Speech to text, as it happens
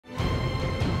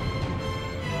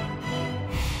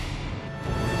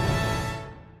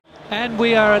And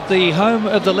we are at the home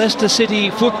of the Leicester City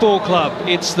Football Club.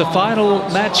 It's the final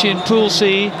match in Pool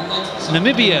C.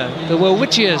 Namibia, the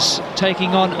Welwitschers, taking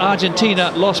on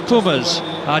Argentina, Los Pumas.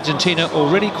 Argentina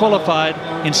already qualified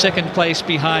in second place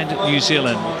behind New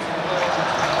Zealand.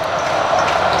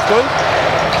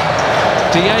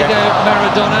 Diego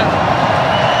Maradona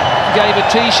gave a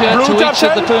t-shirt to each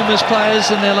of the Pumas players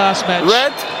in their last match.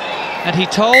 And he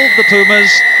told the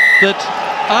Pumas that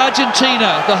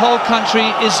Argentina, the whole country,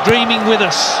 is dreaming with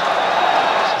us.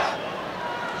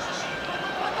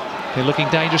 They're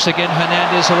looking dangerous again.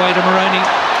 Hernandez away to Moroni.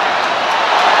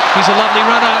 He's a lovely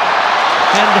runner.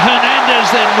 And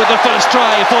Hernandez then with the first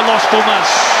try for Los Pumas.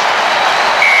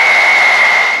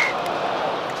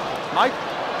 Mike?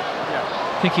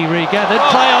 I think he regathered.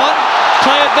 Play on.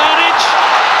 Play advantage.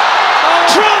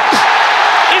 Trump!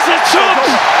 Is it Trump?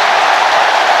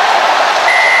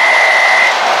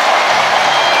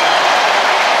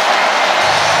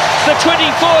 The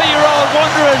 24-year-old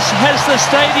Wanderers has the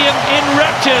stadium in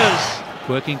raptures.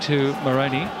 Working to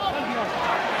Moroni.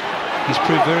 He's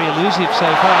proved very elusive so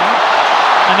far.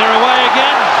 And they're away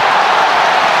again.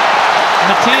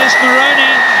 Matthias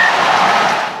Moroni.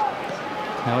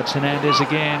 Now it's Hernandez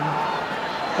again.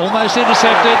 Almost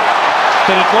intercepted,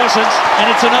 but it wasn't. And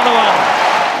it's another one.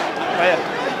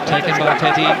 Taken by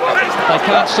Petty. They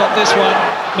can't stop this one.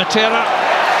 Matera.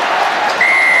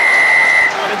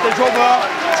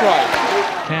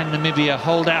 Can Namibia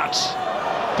hold out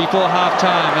before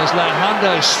half-time as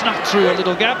Leandro snuck through a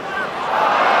little gap?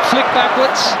 Flick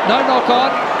backwards, no knock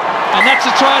on, and that's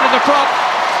a try to the prop.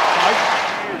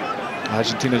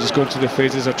 Argentina just going through the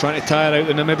phases of trying to tire out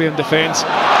the Namibian defence.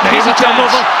 Here's a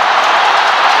turnover.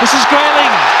 This is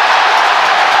Grayling.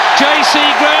 JC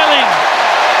Grayling.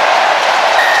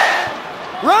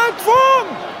 Right form!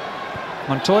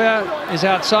 Montoya is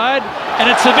outside, and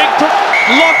it's a big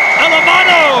lock.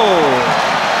 Alamano!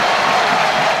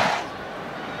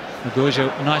 Agurja,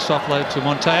 nice offload to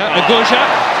Montoya. Agurja.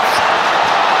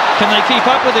 Can they keep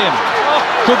up with him?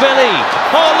 Kubeli.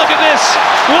 Oh, look at this.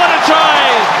 What a try.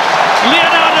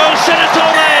 Leonardo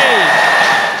Senatore.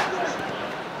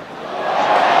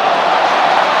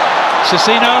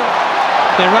 Cecino.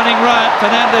 They're running right.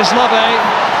 Fernandez Lobbe.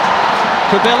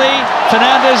 Kubeli.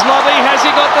 Fernandez Lobbe. Has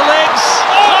he got the legs?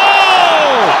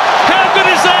 Oh! How good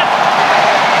is that?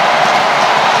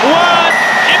 One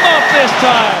him off this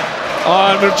time.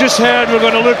 Oh, and we've just heard we're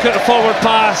going to look at the forward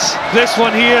pass. This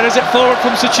one here, is it forward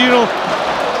from Cecino?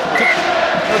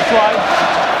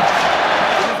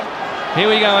 Here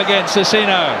we go again,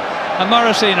 Cecino and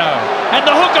Morosino. And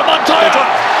the hook of Montoya!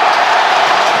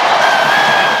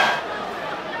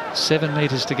 7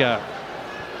 metres to go.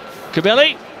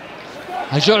 Kubeli.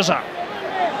 Ajorza.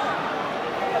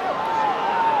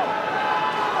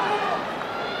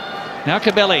 Now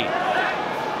Kubeli.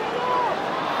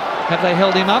 Have they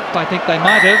held him up? I think they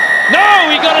might have.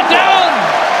 No, he got it down!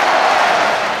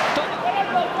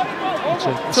 It's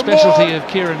a specialty of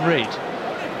Kieran Reid.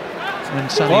 And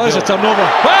Sonny Well, Bill. it's a turnover.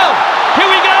 Well, here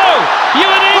we go!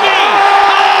 Uanimi!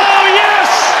 Oh,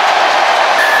 yes!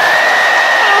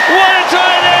 What a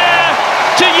try there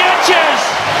to Yaches!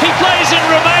 He plays in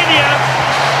Romania,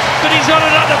 but he's on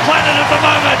another planet at the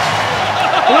moment.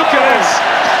 Look at this.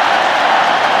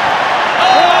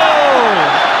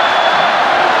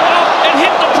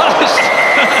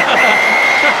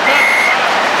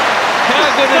 How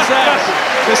good is that?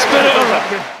 The spirit of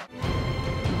rugby.